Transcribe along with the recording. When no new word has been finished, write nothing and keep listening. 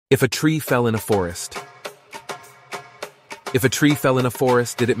If a tree fell in a forest. If a tree fell in a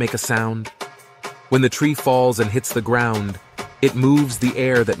forest, did it make a sound? When the tree falls and hits the ground, it moves the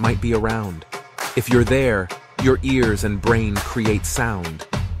air that might be around. If you're there, your ears and brain create sound.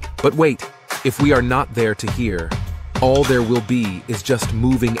 But wait, if we are not there to hear, all there will be is just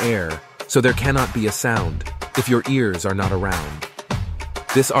moving air, so there cannot be a sound if your ears are not around.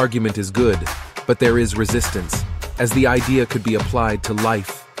 This argument is good, but there is resistance, as the idea could be applied to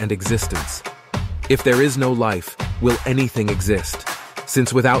life and existence. If there is no life, will anything exist?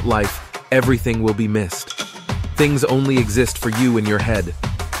 Since without life, everything will be missed. Things only exist for you in your head,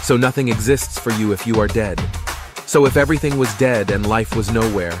 so nothing exists for you if you are dead. So if everything was dead and life was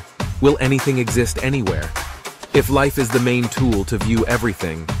nowhere, will anything exist anywhere? If life is the main tool to view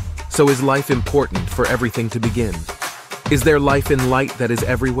everything, so is life important for everything to begin? Is there life in light that is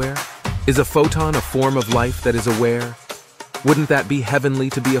everywhere? Is a photon a form of life that is aware? Wouldn't that be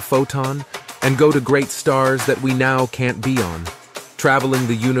heavenly to be a photon and go to great stars that we now can't be on, traveling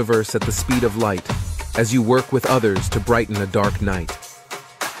the universe at the speed of light as you work with others to brighten a dark night?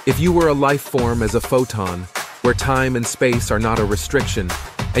 If you were a life form as a photon, where time and space are not a restriction,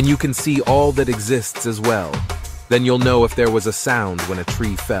 and you can see all that exists as well, then you'll know if there was a sound when a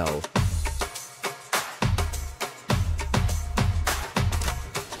tree fell.